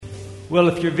Well,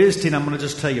 if you're visiting, I'm going to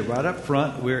just tell you right up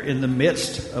front, we're in the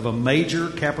midst of a major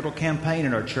capital campaign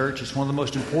in our church. It's one of the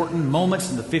most important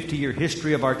moments in the 50-year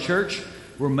history of our church.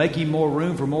 We're making more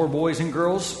room for more boys and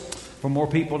girls, for more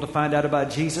people to find out about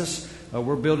Jesus.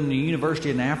 We're building a university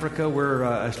in Africa.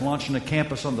 We're launching a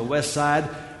campus on the west side.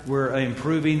 We're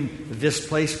improving this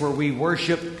place where we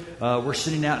worship. We're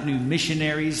sending out new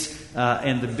missionaries.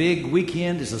 And the big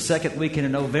weekend is the second weekend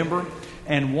in November.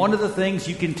 And one of the things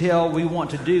you can tell we want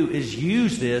to do is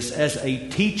use this as a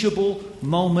teachable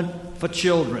moment for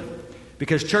children.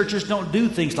 Because churches don't do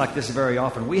things like this very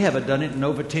often. We haven't done it in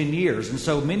over 10 years. And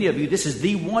so many of you, this is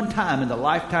the one time in the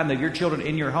lifetime of your children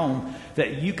in your home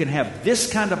that you can have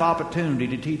this kind of opportunity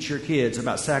to teach your kids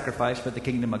about sacrifice for the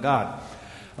kingdom of God.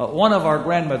 One of our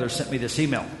grandmothers sent me this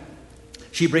email.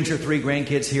 She brings her 3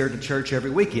 grandkids here to church every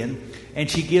weekend, and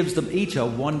she gives them each a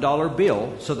 $1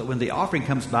 bill so that when the offering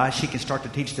comes by, she can start to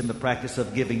teach them the practice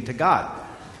of giving to God.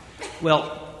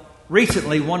 Well,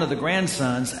 recently, one of the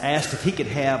grandsons asked if he could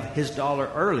have his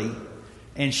dollar early,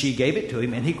 and she gave it to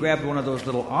him, and he grabbed one of those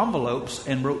little envelopes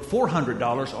and wrote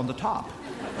 $400 on the top.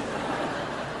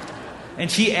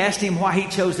 And she asked him why he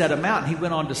chose that amount, and he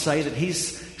went on to say that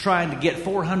he's trying to get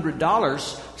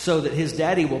 $400 so that his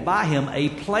daddy will buy him a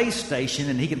PlayStation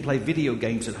and he can play video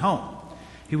games at home.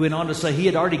 He went on to say he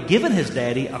had already given his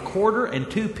daddy a quarter and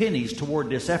 2 pennies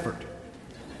toward this effort.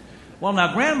 Well,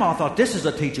 now, Grandma thought this is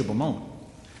a teachable moment.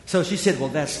 So she said, well,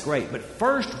 that's great, but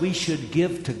first we should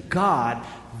give to God,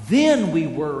 then we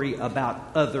worry about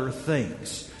other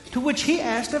things. To which he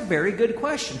asked a very good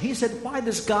question. He said, why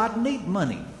does God need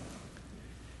money?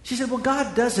 She said, well,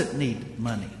 God doesn't need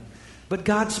money. But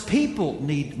God's people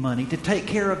need money to take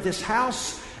care of this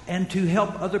house and to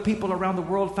help other people around the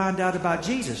world find out about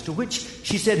Jesus. To which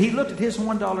she said, he looked at his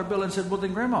 $1 bill and said, well,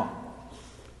 then, Grandma,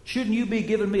 shouldn't you be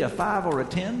giving me a 5 or a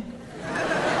 10?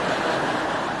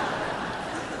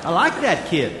 I like that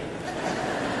kid.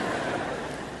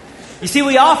 You see,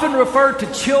 we often refer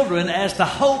to children as the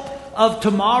hope of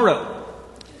tomorrow.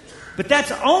 But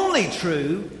that's only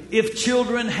true if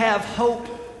children have hope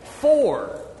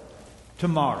for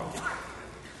tomorrow.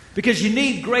 Because you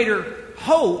need greater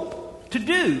hope to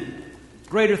do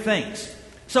greater things.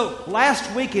 So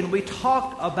last weekend we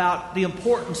talked about the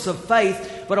importance of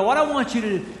faith, but what I want you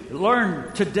to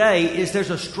learn today is there's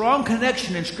a strong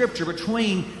connection in Scripture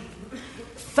between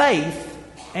faith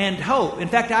and hope. In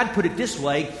fact, I'd put it this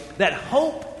way, that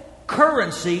hope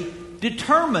currency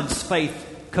determines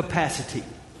faith capacity.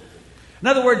 In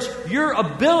other words, your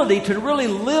ability to really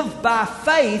live by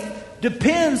faith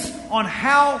depends on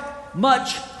how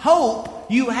much hope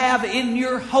you have in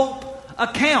your hope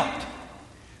account.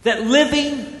 That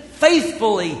living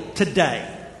faithfully today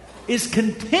is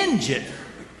contingent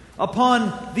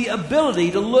upon the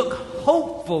ability to look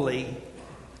hopefully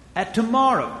at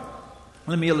tomorrow.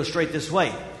 Let me illustrate this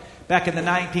way. Back in the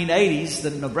 1980s, the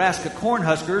Nebraska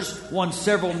Cornhuskers won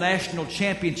several national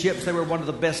championships. They were one of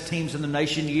the best teams in the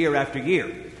nation year after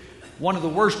year. One of the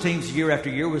worst teams year after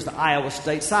year was the Iowa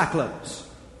State Cyclones.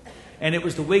 And it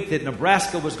was the week that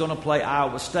Nebraska was going to play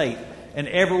Iowa State. And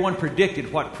everyone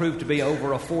predicted what proved to be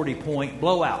over a 40-point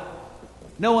blowout.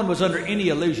 No one was under any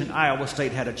illusion Iowa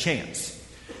State had a chance.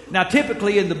 Now,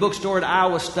 typically in the bookstore at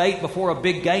Iowa State, before a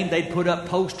big game, they'd put up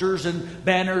posters and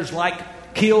banners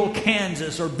like "Kill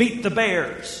Kansas" or "Beat the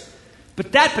Bears."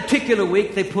 But that particular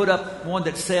week, they put up one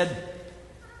that said,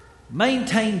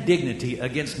 "Maintain dignity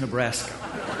against Nebraska."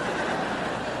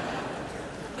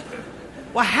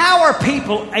 Well, how are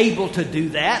people able to do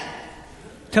that?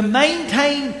 To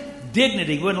maintain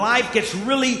dignity when life gets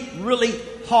really, really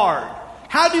hard?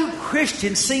 How do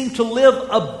Christians seem to live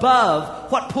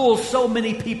above what pulls so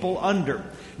many people under?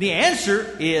 The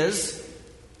answer is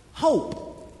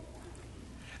hope.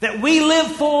 That we live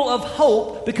full of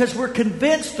hope because we're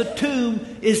convinced the tomb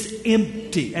is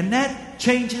empty. And that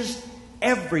changes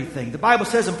everything. The Bible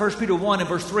says in 1 Peter 1 and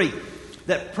verse 3,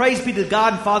 that praise be to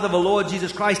God and Father of the Lord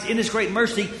Jesus Christ. In His great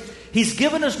mercy, He's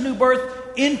given us new birth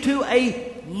into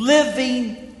a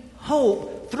living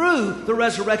hope through the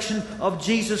resurrection of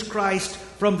Jesus Christ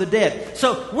from the dead.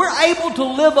 So we're able to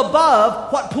live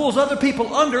above what pulls other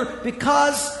people under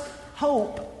because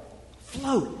hope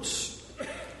floats.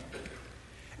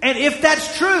 And if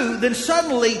that's true, then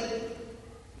suddenly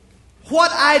what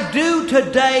I do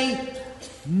today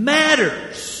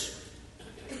matters.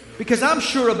 Because I'm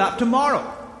sure about tomorrow.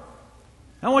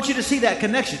 I want you to see that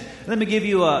connection. Let me give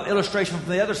you an illustration from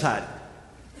the other side.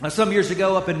 Some years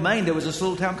ago up in Maine, there was this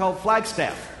little town called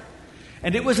Flagstaff.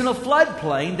 And it was in a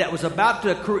floodplain that was about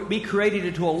to be created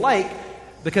into a lake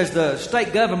because the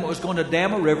state government was going to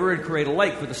dam a river and create a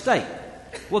lake for the state.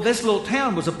 Well, this little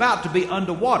town was about to be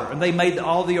underwater, and they made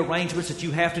all the arrangements that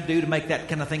you have to do to make that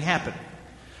kind of thing happen.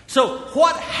 So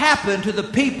what happened to the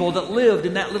people that lived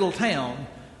in that little town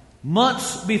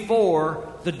months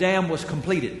before the dam was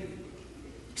completed?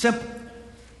 Simple.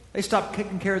 They stopped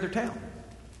taking care of their town.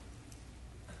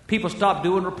 People stopped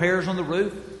doing repairs on the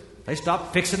roof. They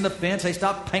stopped fixing the fence. They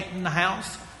stopped painting the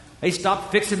house. They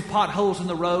stopped fixing potholes in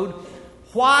the road.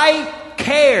 Why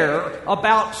care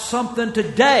about something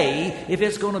today if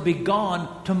it's going to be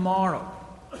gone tomorrow?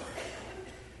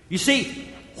 You see,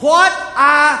 what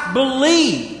I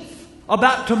believe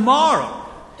about tomorrow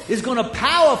is going to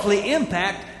powerfully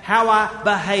impact how I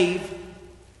behave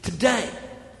today.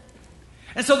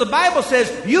 And so the Bible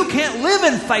says you can't live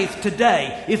in faith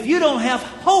today if you don't have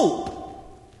hope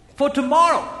for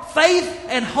tomorrow. Faith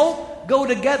and hope go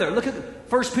together. Look at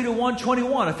 1 Peter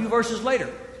 1:21, a few verses later.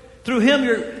 Through him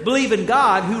you believe in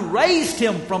God who raised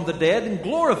him from the dead and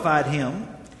glorified him.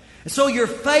 And so your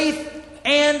faith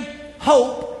and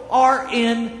hope are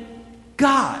in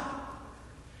God.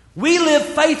 We live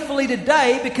faithfully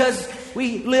today because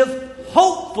we live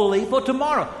hopefully for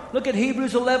tomorrow. Look at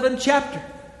Hebrews 11 chapter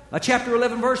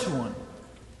 11 verse 1.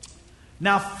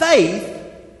 Now faith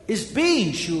is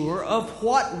being sure of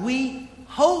what we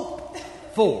hope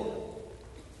for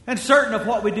and certain of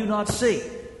what we do not see.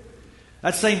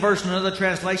 That same verse in another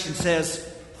translation says,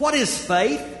 what is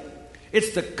faith?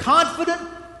 It's the confident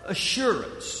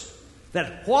assurance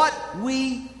that what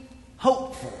we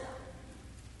hope for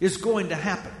is going to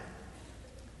happen.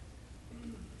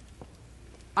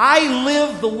 I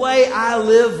live the way I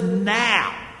live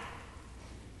now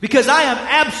because I am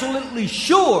absolutely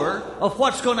sure of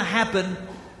what's going to happen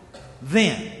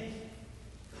then.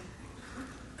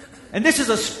 And this is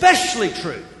especially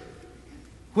true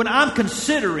when I'm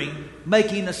considering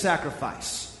making a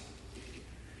sacrifice.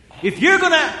 If you're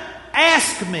going to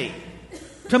ask me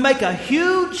to make a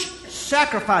huge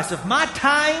sacrifice of my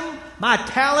time, my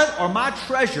talent, or my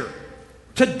treasure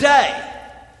today,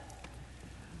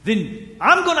 then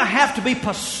I'm going to have to be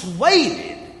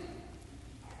persuaded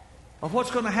of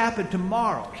what's going to happen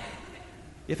tomorrow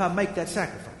if I make that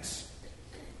sacrifice.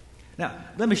 Now,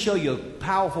 let me show you a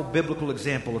powerful biblical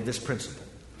example of this principle.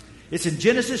 It's in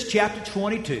Genesis chapter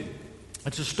 22.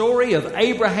 It's a story of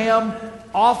Abraham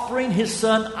offering his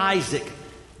son Isaac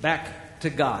back to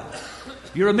God.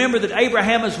 You remember that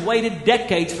Abraham has waited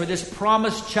decades for this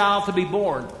promised child to be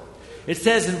born. It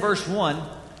says in verse 1,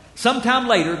 sometime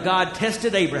later God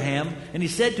tested Abraham and he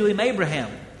said to him,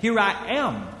 Abraham, here I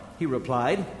am, he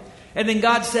replied. And then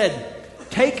God said,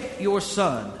 take your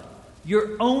son,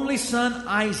 your only son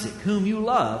Isaac, whom you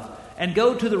love, and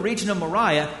go to the region of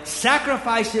Moriah,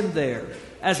 sacrifice him there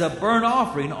as a burnt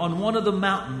offering on one of the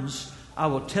mountains I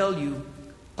will tell you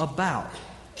about.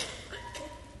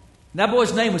 That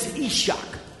boy's name was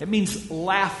Ishak. It means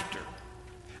laughter.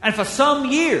 And for some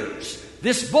years,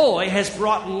 this boy has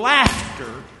brought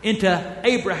laughter into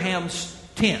Abraham's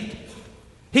tent.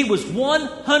 He was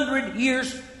 100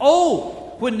 years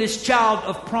old when this child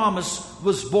of promise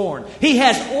was born. He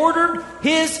has ordered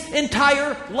his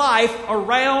entire life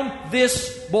around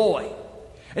this boy.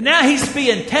 And now he's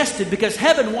being tested because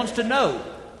heaven wants to know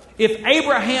if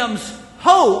Abraham's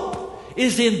hope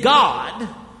is in God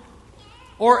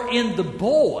or in the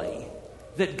boy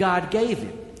that God gave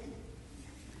him.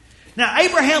 Now,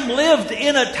 Abraham lived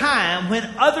in a time when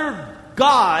other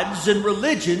gods and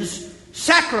religions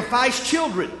sacrificed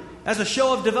children as a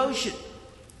show of devotion.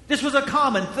 This was a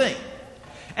common thing.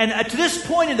 And to this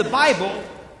point in the Bible,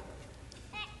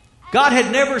 God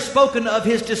had never spoken of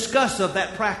his disgust of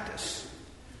that practice.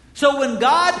 So when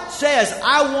God says,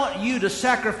 I want you to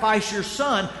sacrifice your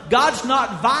son, God's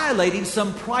not violating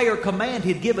some prior command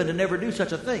he'd given to never do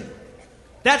such a thing.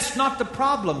 That's not the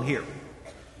problem here.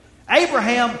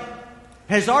 Abraham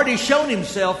has already shown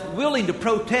himself willing to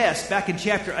protest. Back in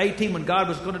chapter 18 when God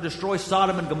was going to destroy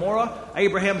Sodom and Gomorrah,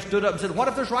 Abraham stood up and said, what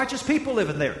if there's righteous people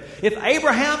living there? If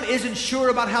Abraham isn't sure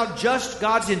about how just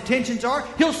God's intentions are,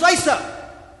 he'll say so.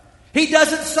 He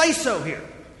doesn't say so here.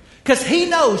 Because he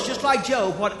knows, just like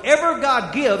Job, whatever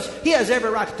God gives, he has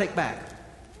every right to take back.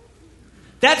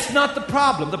 That's not the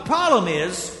problem. The problem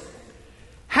is,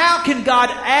 how can God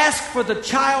ask for the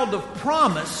child of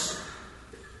promise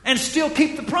and still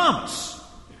keep the promise?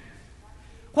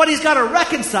 What he's got to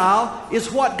reconcile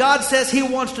is what God says he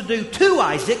wants to do to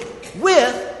Isaac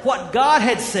with what God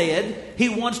had said he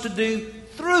wants to do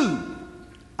through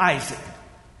Isaac.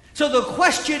 So the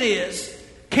question is,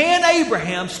 can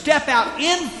Abraham step out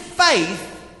in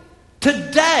faith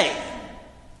today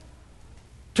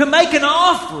to make an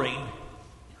offering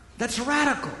that's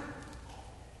radical?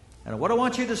 And what I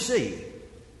want you to see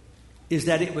is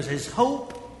that it was his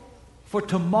hope for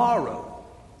tomorrow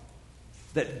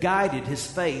that guided his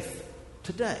faith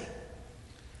today.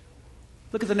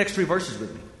 Look at the next 3 verses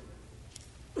with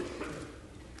me.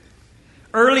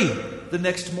 Early the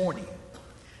next morning,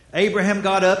 Abraham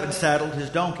got up and saddled his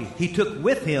donkey. He took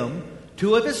with him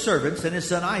 2 of his servants and his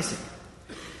son Isaac.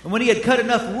 And when he had cut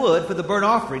enough wood for the burnt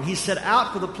offering, he set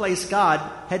out for the place God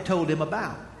had told him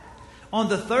about. On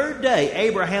the 3rd day,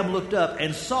 Abraham looked up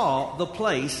and saw the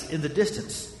place in the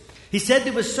distance. He said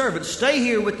to his servant, "Stay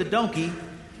here with the donkey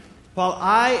while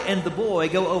I and the boy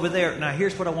go over there." Now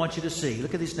here's what I want you to see.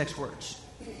 Look at these next words.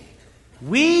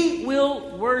 "We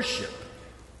will worship,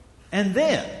 and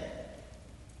then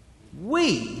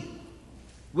we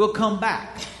will come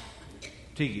back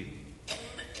to you."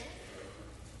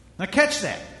 Now catch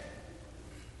that.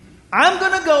 I'm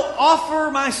going to go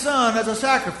offer my son as a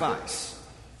sacrifice.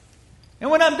 And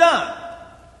when I'm done,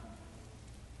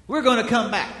 we're going to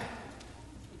come back.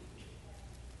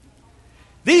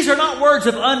 These are not words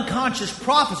of unconscious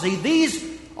prophecy. These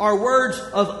are words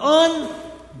of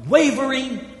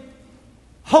unwavering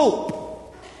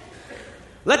hope.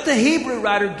 Let the Hebrew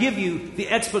writer give you the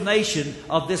explanation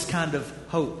of this kind of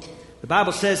hope. The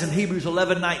Bible says in Hebrews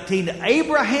 11:19 that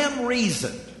Abraham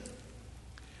reasoned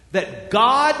that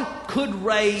God could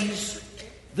raise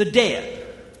the dead.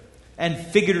 And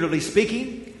figuratively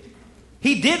speaking,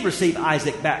 he did receive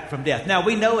Isaac back from death. Now,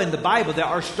 we know in the Bible there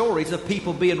are stories of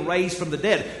people being raised from the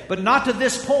dead, but not to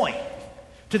this point.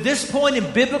 To this point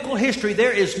in biblical history,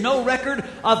 there is no record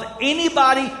of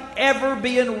anybody ever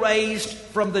being raised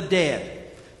from the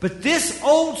dead. But this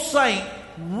old saint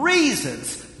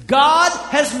reasons God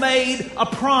has made a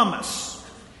promise.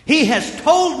 He has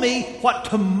told me what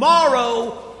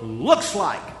tomorrow looks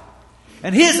like.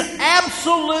 And his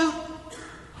absolute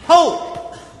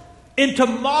hope in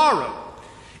tomorrow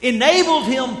enabled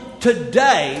him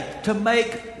today to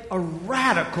make a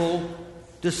radical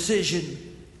decision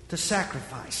to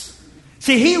sacrifice.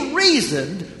 See, he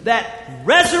reasoned that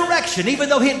resurrection, even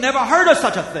though he had never heard of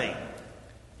such a thing,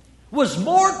 was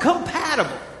more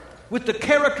compatible with the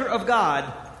character of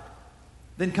God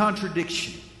than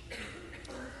contradiction.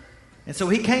 And so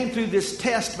he came through this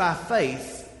test by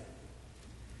faith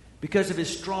because of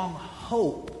his strong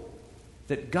hope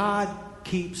that God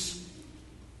keeps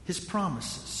his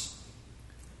promises.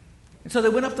 And so they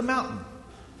went up the mountain.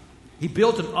 He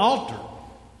built an altar.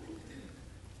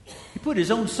 He put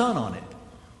his own son on it.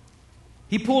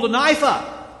 He pulled a knife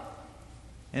up.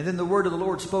 And then the word of the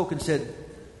Lord spoke and said,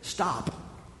 "Stop.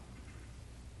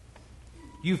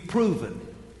 You've proven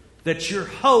that your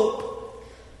hope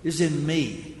is in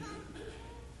me,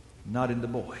 not in the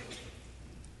boy."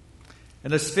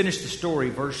 And let's finish the story,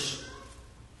 verse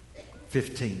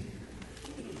 15.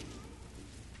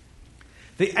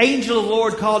 The angel of the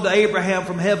Lord called to Abraham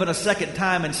from heaven a second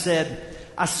time and said,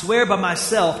 "I swear by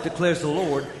myself, declares the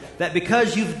Lord, that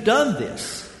because you've done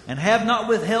this and have not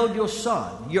withheld your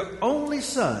son, your only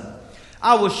son,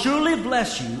 I will surely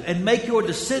bless you and make your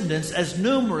descendants as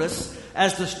numerous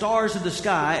as the stars in the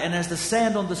sky and as the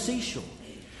sand on the seashore.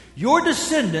 Your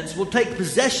descendants will take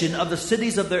possession of the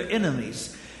cities of their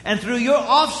enemies. And through your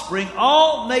offspring,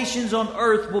 all nations on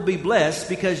earth will be blessed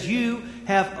because you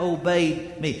have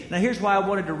obeyed me." Now, here's why I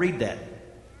wanted to read that.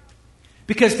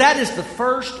 Because that is the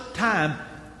first time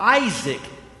Isaac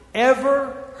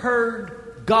ever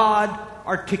heard God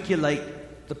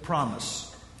articulate the promise.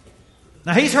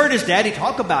 Now, he's heard his daddy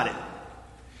talk about it.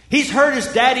 He's heard his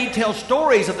daddy tell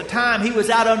stories of the time he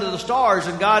was out under the stars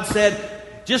and God said,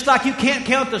 "Just like you can't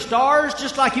count the stars,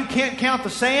 just like you can't count the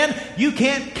sand, you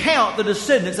can't count the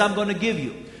descendants I'm going to give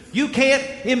you. You can't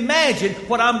imagine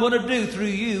what I'm going to do through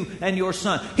you and your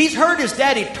son." He's heard his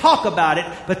daddy talk about it,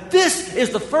 but this is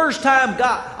the first time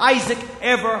Isaac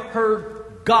ever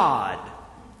heard God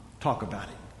talk about it.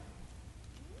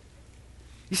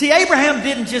 You see, Abraham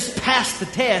didn't just pass the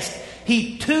test,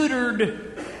 he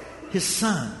tutored his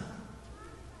son.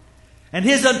 And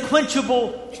his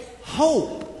unquenchable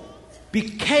hope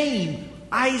became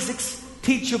Isaac's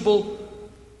teachable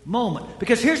moment.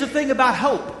 Because here's the thing about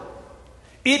hope.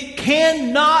 It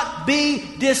cannot be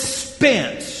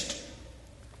dispensed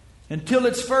until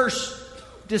it's first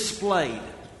displayed.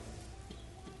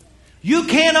 You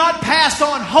cannot pass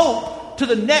on hope to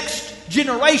the next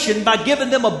generation by giving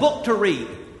them a book to read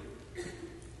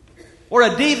or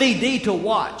a DVD to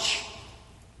watch.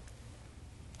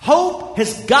 Hope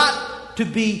has got to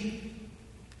be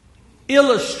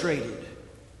illustrated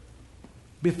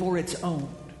before it's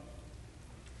owned.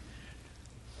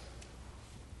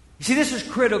 You see, this is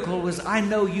critical as I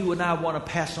know you and I want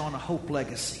to pass on a hope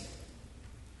legacy.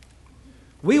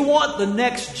 We want the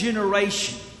next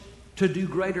generation to do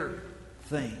greater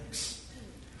things.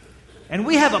 And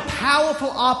we have a powerful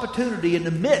opportunity in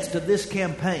the midst of this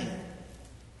campaign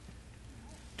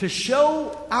to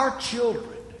show our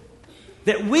children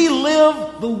that we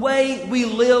live the way we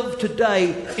live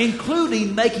today,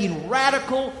 including making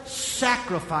radical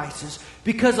sacrifices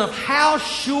because of how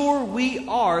sure we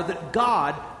are that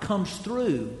God comes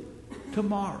through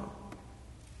tomorrow.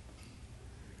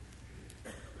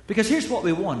 Because here's what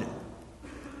we want.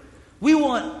 We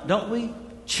want, don't we,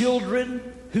 children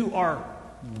who are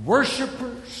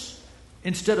worshipers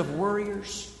instead of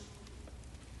worriers.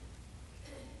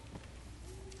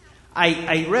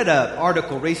 I read an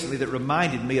article recently that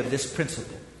reminded me of this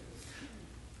principle.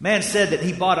 Man said that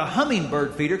he bought a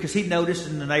hummingbird feeder because he noticed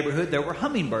in the neighborhood there were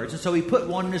hummingbirds. And so he put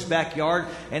one in his backyard,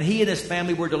 and he and his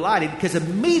family were delighted because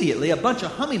immediately a bunch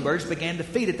of hummingbirds began to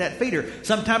feed at that feeder,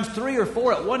 sometimes 3 or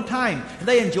 4 at one time. And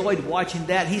they enjoyed watching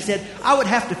that. He said, I would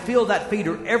have to fill that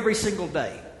feeder every single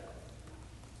day.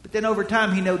 But then over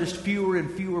time he noticed fewer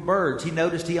and fewer birds. He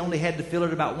noticed he only had to fill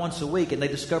it about once a week, and they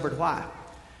discovered why.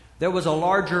 There was a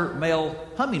larger male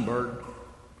hummingbird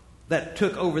that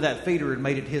took over that feeder and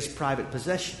made it his private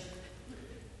possession.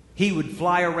 He would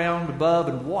fly around above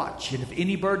and watch, and if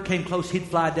any bird came close, he'd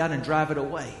fly down and drive it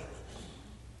away.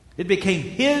 It became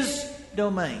his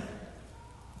domain,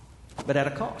 but at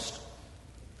a cost.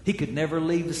 He could never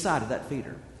leave the side of that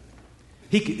feeder.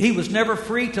 He was never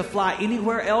free to fly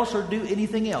anywhere else or do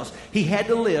anything else. He had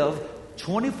to live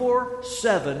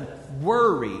 24/7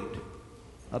 worried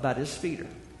about his feeder.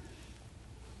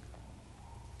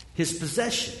 His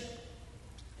possession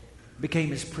became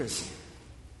his prison.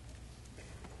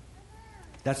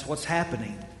 That's what's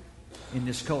happening in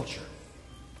this culture.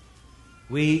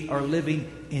 We are living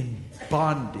in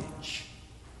bondage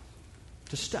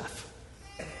to stuff.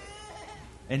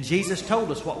 And Jesus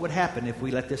told us what would happen if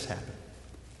we let this happen.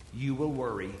 You will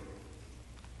worry.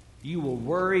 You will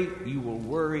worry. You will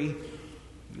worry.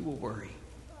 You will worry.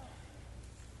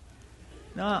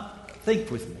 Now,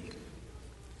 think with me.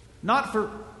 Not for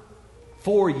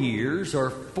 4 years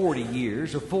or 40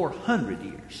 years or 400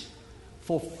 years.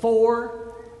 For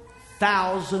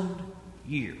 4,000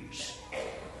 years.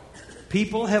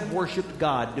 People have worshiped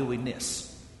God doing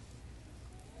this.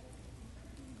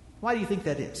 Why do you think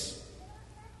that is?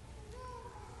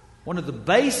 One of the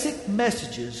basic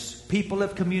messages people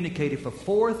have communicated for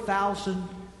 4,000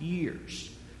 years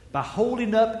by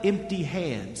holding up empty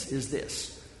hands is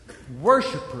this: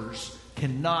 worshipers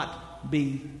cannot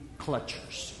be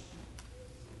clutchers.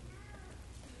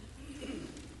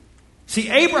 See,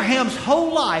 Abraham's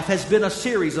whole life has been a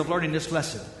series of learning this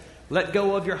lesson. Let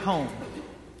go of your home.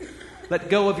 Let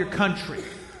go of your country.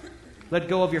 Let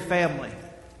go of your family.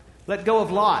 Let go of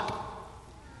Lot.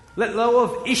 Let go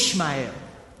of Ishmael,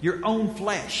 your own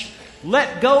flesh.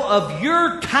 Let go of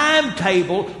your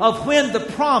timetable of when the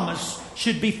promise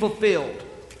should be fulfilled.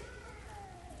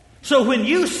 So when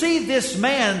you see this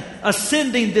man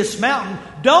ascending this mountain,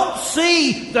 don't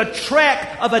see the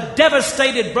trek of a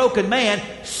devastated, broken man.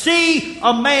 See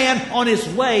a man on his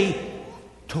way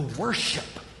to worship.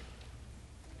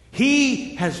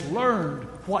 He has learned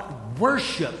what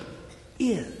worship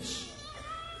is.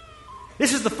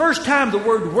 This is the first time the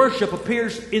word worship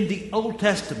appears in the Old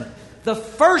Testament. The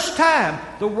first time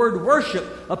the word worship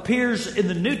appears in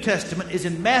the New Testament is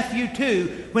in Matthew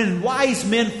 2, when wise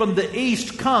men from the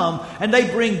east come and they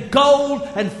bring gold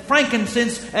and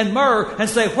frankincense and myrrh and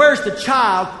say, "Where's the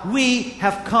child? We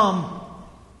have come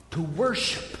to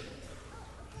worship."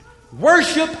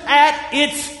 Worship at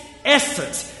its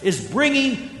essence is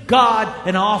bringing God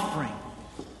an offering.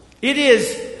 It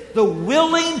is the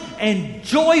willing and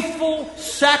joyful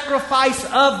sacrifice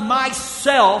of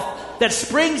myself that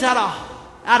springs out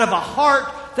of a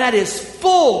heart that is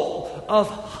full of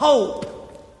hope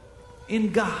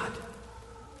in God.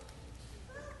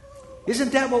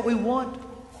 Isn't that what we want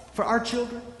for our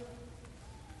children?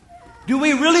 Do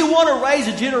we really want to raise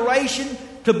a generation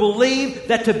to believe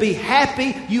that to be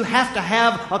happy you have to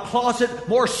have a closet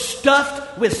more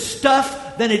stuffed with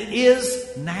stuff than it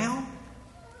is now?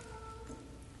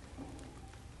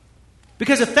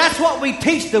 Because if that's what we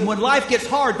teach them, when life gets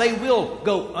hard, they will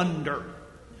go under.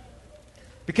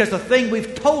 Because the thing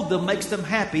we've told them makes them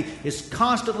happy is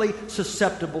constantly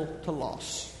susceptible to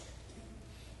loss.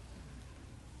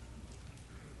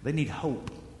 They need hope.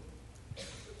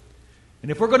 And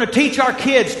if we're going to teach our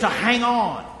kids to hang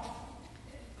on,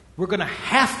 we're going to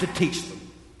have to teach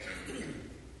them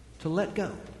to let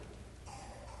go.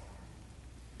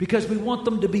 Because we want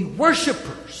them to be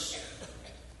worshipers,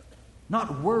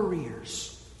 not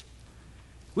worriers.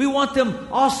 We want them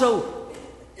also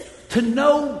to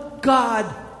know God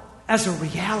as a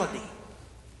reality.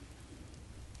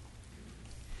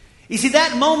 You see,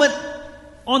 that moment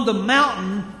on the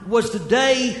mountain was the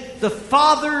day the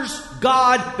Father's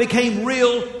God became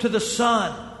real to the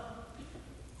Son.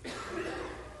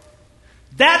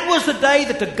 That was the day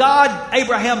that the God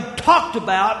Abraham talked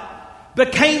about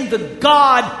became the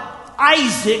God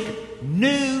Isaac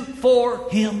knew for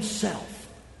himself.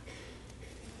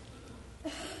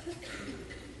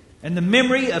 And the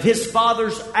memory of his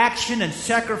father's action and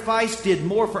sacrifice did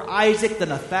more for Isaac than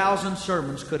 1,000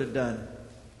 sermons could have done.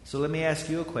 So let me ask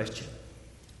you a question.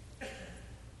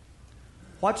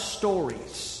 What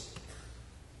stories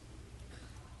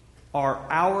are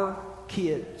our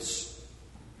kids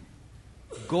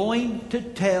going to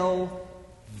tell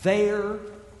their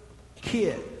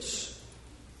kids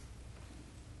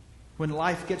when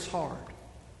life gets hard?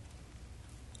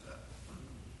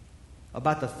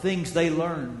 About the things they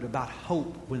learned about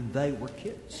hope when they were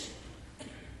kids.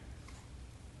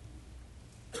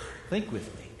 Think with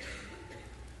me.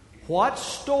 What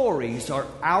stories are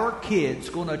our kids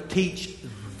going to teach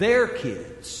their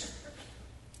kids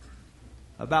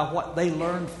about what they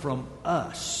learned from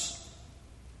us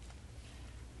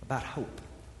about hope?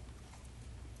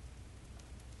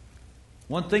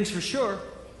 One thing's for sure.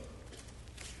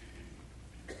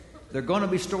 There are going to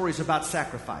be stories about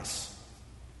sacrifice.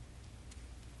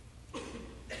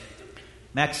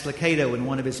 Max Lucado, in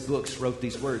one of his books, wrote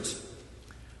these words.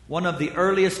 One of the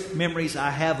earliest memories I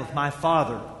have of my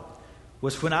father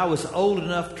was when I was old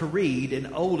enough to read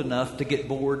and old enough to get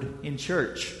bored in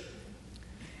church.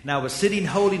 And I was sitting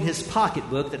holding his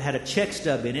pocketbook that had a check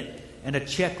stub in it and a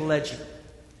check ledger.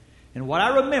 And what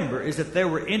I remember is that there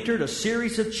were entered a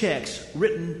series of checks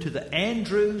written to the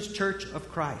Andrews Church of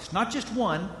Christ. Not just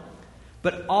one,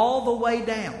 but all the way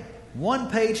down. One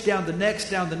page down the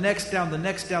next, down the next, down the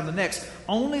next, down the next.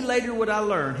 Only later would I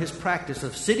learn his practice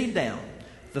of sitting down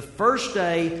the first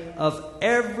day of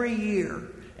every year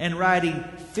and writing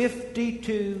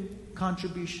 52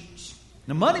 contributions.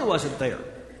 The money wasn't there.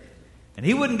 And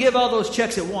he wouldn't give all those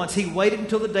checks at once. He waited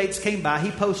until the dates came by.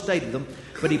 He post-dated them.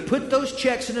 But he put those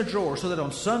checks in a drawer so that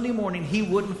on Sunday morning he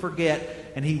wouldn't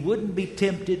forget and he wouldn't be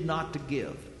tempted not to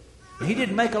give. And he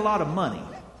didn't make a lot of money.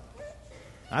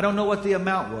 I don't know what the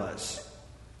amount was.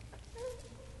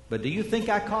 But do you think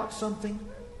I caught something?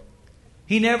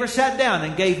 He never sat down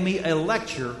and gave me a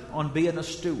lecture on being a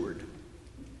steward.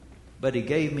 But he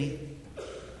gave me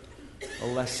a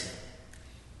lesson.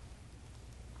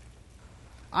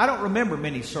 I don't remember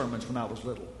many sermons when I was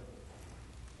little.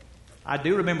 I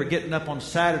do remember getting up on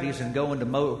Saturdays and going to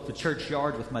mow the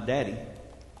churchyard with my daddy.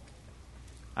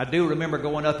 I do remember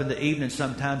going up in the evening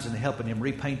sometimes and helping him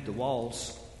repaint the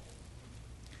walls.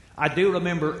 I do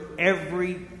remember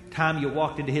every time you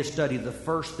walked into his study, the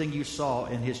first thing you saw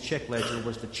in his check ledger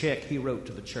was the check he wrote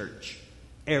to the church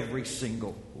every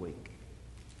single week.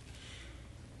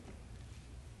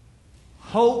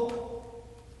 Hope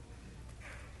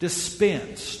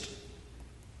dispensed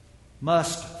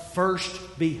must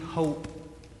first be hope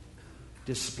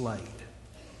displayed.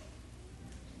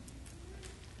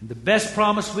 And the best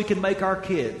promise we can make our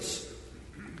kids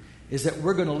is that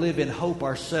we're going to live in hope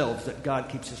ourselves that God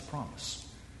keeps His promise.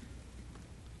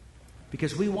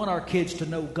 Because we want our kids to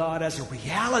know God as a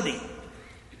reality,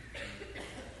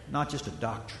 not just a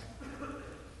doctrine.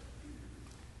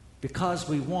 Because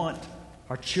we want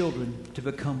our children to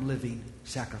become living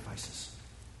sacrifices.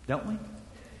 Don't we?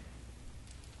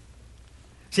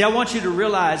 See, I want you to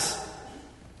realize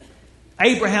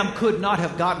Abraham could not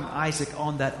have gotten Isaac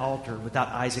on that altar without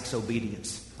Isaac's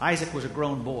obedience. Isaac was a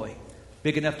grown boy,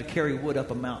 big enough to carry wood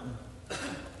up a mountain.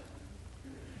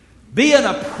 Being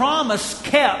a promise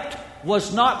kept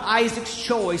was not Isaac's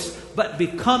choice, but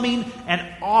becoming an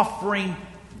offering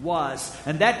was.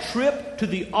 And that trip to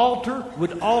the altar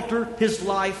would alter his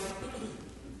life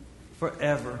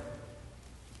forever.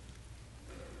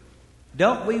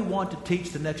 Don't we want to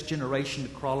teach the next generation to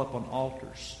crawl up on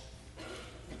altars?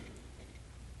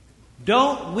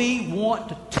 Don't we want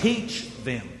to teach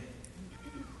them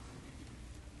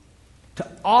to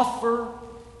offer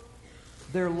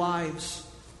their lives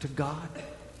to God?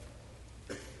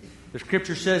 The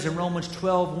Scripture says in Romans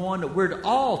 12:1 that we're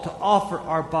all to offer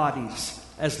our bodies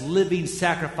as living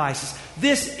sacrifices.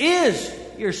 This is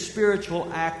your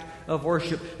spiritual act of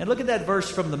worship. And look at that verse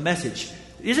from the Message.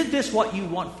 Isn't this what you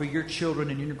want for your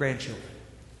children and your grandchildren?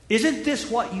 Isn't this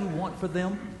what you want for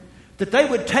them? That they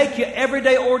would take your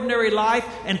everyday ordinary life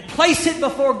and place it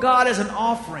before God as an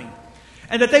offering.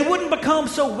 And that they wouldn't become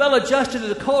so well adjusted to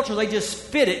the culture they just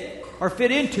fit it or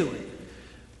fit into it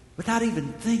without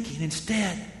even thinking.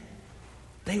 Instead,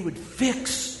 they would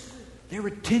fix their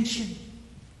attention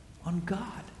on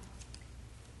God.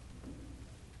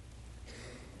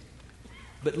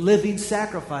 But living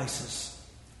sacrifices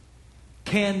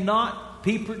cannot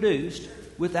be produced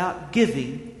without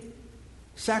giving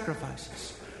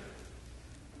sacrifices.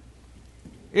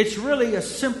 It's really a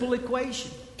simple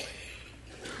equation.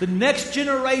 The next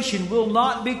generation will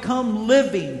not become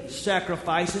living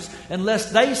sacrifices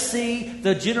unless they see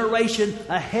the generation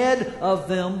ahead of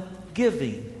them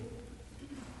giving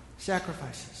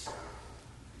sacrifices.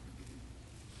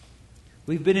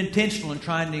 We've been intentional in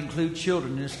trying to include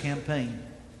children in this campaign.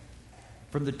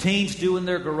 From the teens doing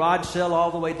their garage sale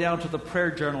all the way down to the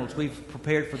prayer journals we've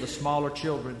prepared for the smaller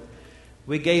children.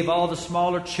 We gave all the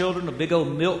smaller children a big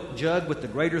old milk jug with the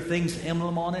Greater Things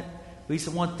emblem on it. We used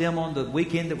to want them on the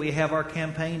weekend that we have our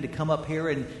campaign to come up here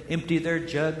and empty their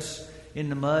jugs in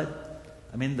the mud.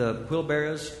 The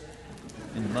wheelbarrows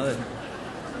in the mud.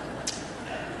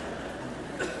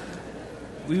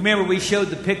 We remember we showed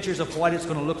the pictures of what it's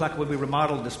going to look like when we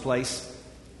remodeled this place.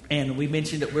 And we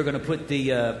mentioned that we're going to put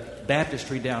the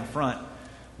baptistry down front.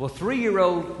 Well,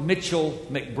 3-year-old Mitchell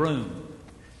McBroom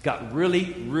got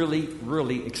really, really,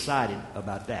 really excited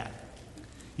about that.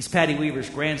 He's Patty Weaver's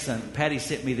grandson. Patty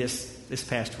sent me this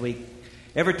past week.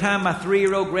 Every time my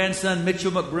 3-year-old grandson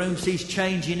Mitchell McBroom sees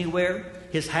change anywhere,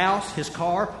 his house, his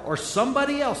car, or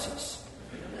somebody else's,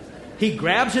 he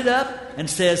grabs it up and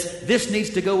says, "This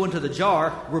needs to go into the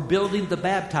jar. We're building the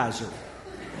baptizer."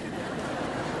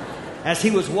 As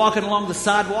he was walking along the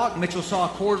sidewalk, Mitchell saw a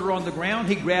quarter on the ground.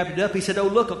 He grabbed it up. He said, "Oh,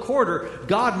 look, a quarter.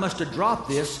 God must have dropped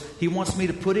this. He wants me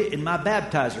to put it in my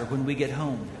baptizer when we get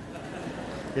home."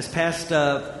 This past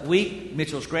week,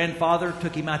 Mitchell's grandfather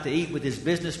took him out to eat with his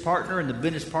business partner, and the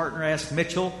business partner asked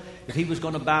Mitchell if he was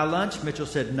going to buy lunch. Mitchell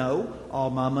said, "No, all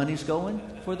my money's going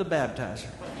for the baptizer."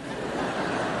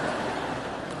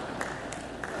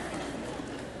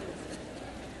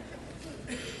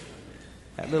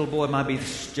 That little boy might be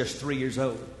just 3 years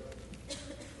old,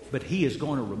 but he is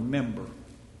going to remember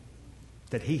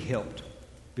that he helped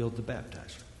build the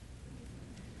baptizer.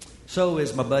 So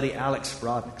is my buddy Alex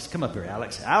Robbins. Come up here,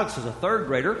 Alex. Alex is a 3rd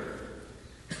grader.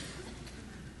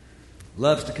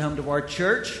 Loves to come to our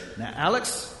church. Now,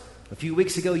 Alex, a few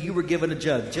weeks ago you were given a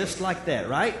jug just like that,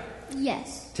 right?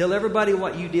 Yes. Tell everybody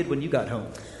what you did when you got home.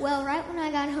 Well, right when I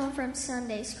got home from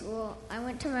Sunday school, I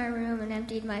went to my room and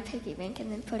emptied my piggy bank and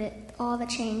then put all the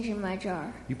change in my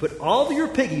jar. You put all of your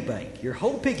piggy bank, your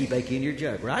whole piggy bank in your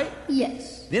jug, right?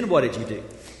 Yes. Then what did you do?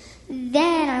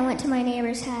 Then I went to my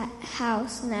neighbor's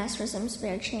house and asked for some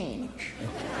spare change.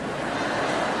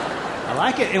 I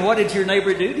like it. And what did your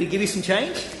neighbor do? Did he give you some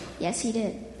change? Yes, he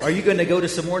did. Are you going to go to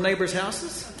some more neighbors'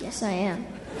 houses? Yes, I am.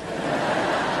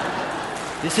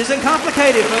 This isn't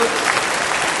complicated, folks.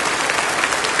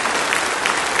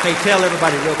 Hey, tell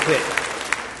everybody real quick,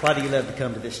 why do you love to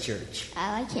come to this church?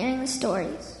 I like hearing the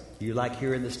stories. You like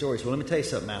hearing the stories. Well, let me tell you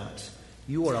something, Alex.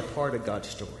 You are a part of God's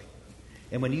story.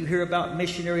 And when you hear about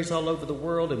missionaries all over the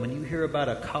world, and when you hear about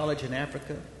a college in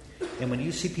Africa, and when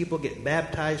you see people get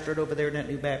baptized right over there in that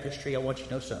new baptistry, I want you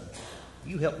to know something.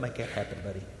 You help make that happen,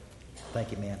 buddy.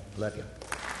 Thank you, man. Love you.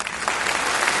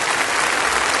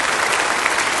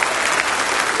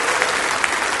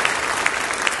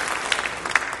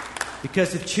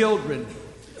 Because if children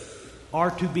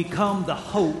are to become the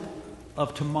hope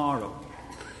of tomorrow,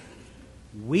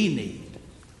 we need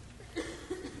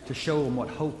to show them what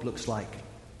hope looks like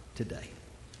today.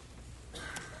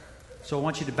 So I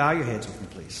want you to bow your heads with me,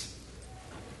 please.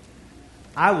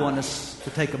 I want us to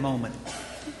take a moment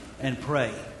and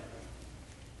pray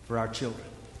for our children.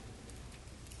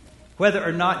 Whether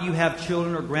or not you have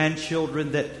children or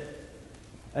grandchildren that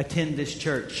attend this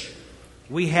church,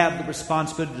 we have the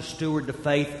responsibility to steward the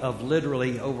faith of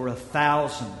literally over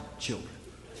 1,000 children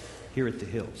here at the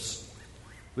Hills.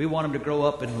 We want them to grow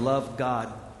up and love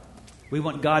God. We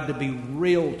want God to be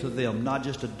real to them, not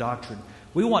just a doctrine.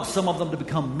 We want some of them to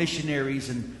become missionaries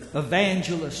and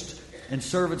evangelists and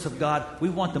servants of God. We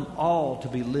want them all to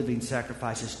be living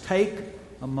sacrifices. Take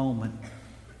a moment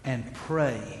and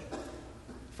pray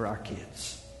for our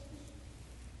kids.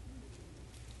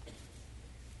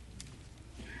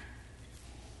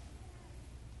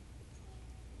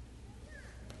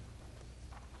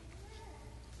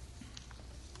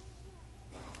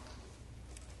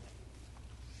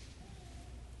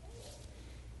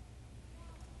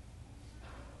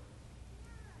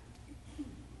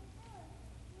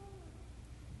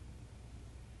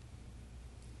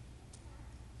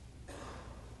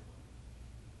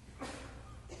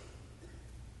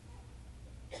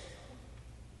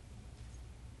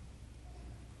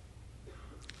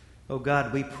 Oh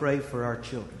God, we pray for our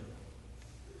children.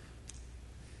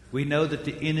 We know that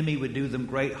the enemy would do them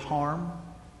great harm.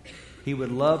 He would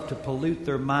love to pollute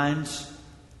their minds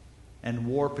and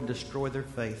warp and destroy their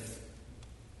faith.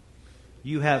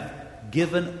 You have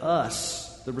given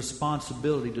us the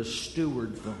responsibility to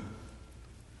steward them,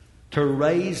 to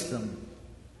raise them,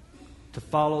 to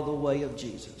follow the way of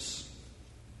Jesus.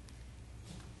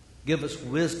 Give us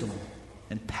wisdom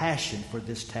and passion for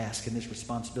this task and this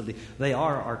responsibility. They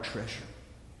are our treasure.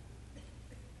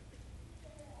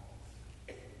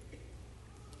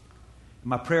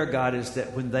 My prayer, God, is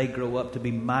that when they grow up to be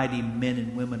mighty men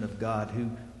and women of God who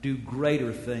do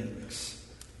greater things,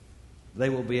 they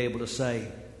will be able to say,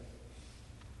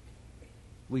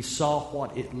 we saw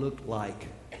what it looked like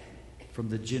from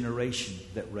the generation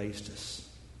that raised us.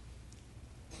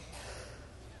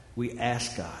 We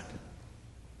ask God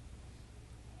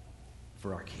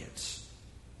for our kids,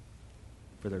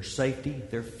 for their safety,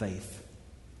 their faith,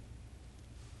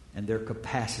 and their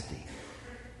capacity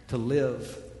to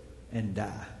live and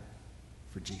die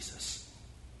for Jesus.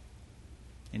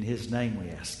 In His name we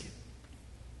ask it.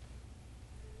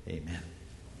 Amen.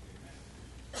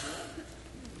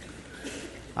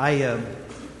 I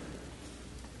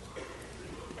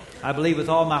believe with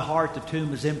all my heart the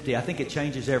tomb is empty. I think it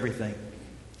changes everything.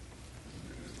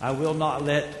 I will not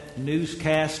let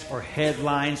newscasts or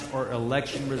headlines or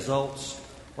election results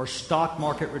or stock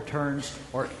market returns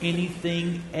or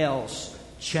anything else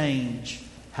change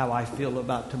how I feel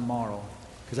about tomorrow,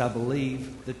 because I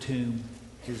believe the tomb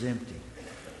is empty.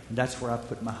 And that's where I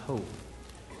put my hope.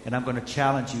 And I'm going to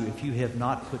challenge you, if you have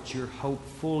not put your hope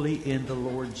fully in the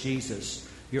Lord Jesus,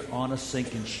 you're on a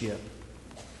sinking ship.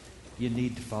 You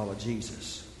need to follow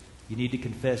Jesus. You need to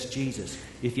confess Jesus.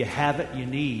 If you haven't, you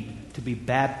need to be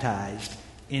baptized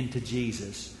into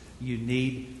Jesus. You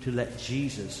need to let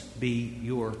Jesus be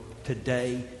your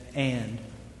today and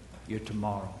your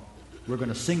tomorrow. We're going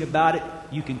to sing about it.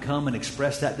 You can come and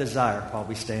express that desire while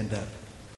we stand up.